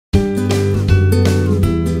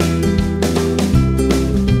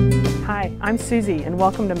I'm Susie and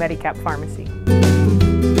welcome to Medicap Pharmacy.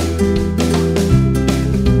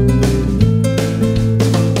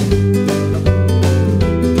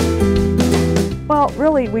 Well,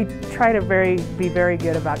 really we try to be very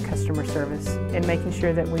good about customer service and making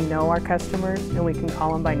sure that we know our customers and we can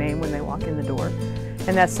call them by name when they walk in the door.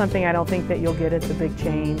 And that's something I don't think that you'll get at the big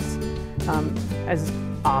chains as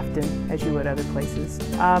often as you would other places.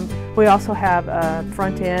 We also have a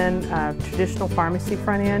front end, traditional pharmacy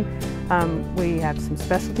front end. We have some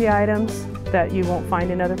specialty items that you won't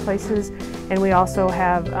find in other places, and we also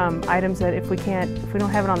have items that if we don't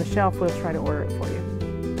have it on the shelf, we'll try to order it for you.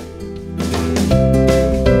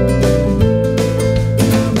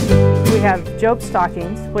 We have Job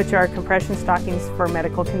stockings, which are compression stockings for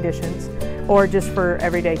medical conditions or just for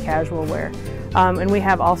everyday casual wear. And we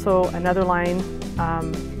have also another line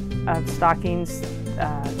of stockings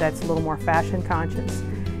that's a little more fashion conscious.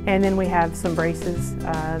 And then we have some braces,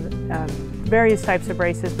 various types of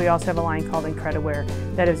braces. We also have a line called Incrediwear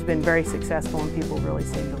that has been very successful and people really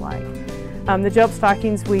seem to like. The Job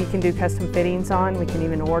stockings we can do custom fittings on. We can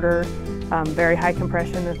even order very high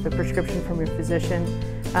compression with the prescription from your physician,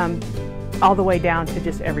 all the way down to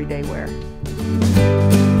just everyday wear.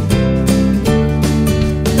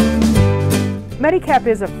 Medicap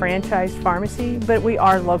is a franchised pharmacy, but we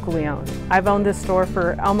are locally owned. I've owned this store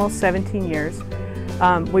for almost 17 years.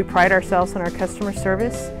 We pride ourselves on our customer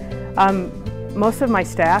service. Most of my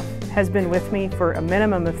staff has been with me for a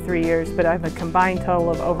minimum of 3 years, but I have a combined total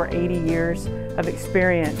of over 80 years of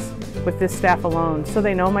experience with this staff alone. So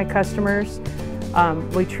they know my customers.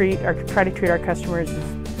 We try to treat our customers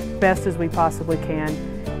as best as we possibly can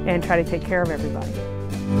and try to take care of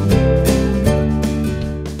everybody.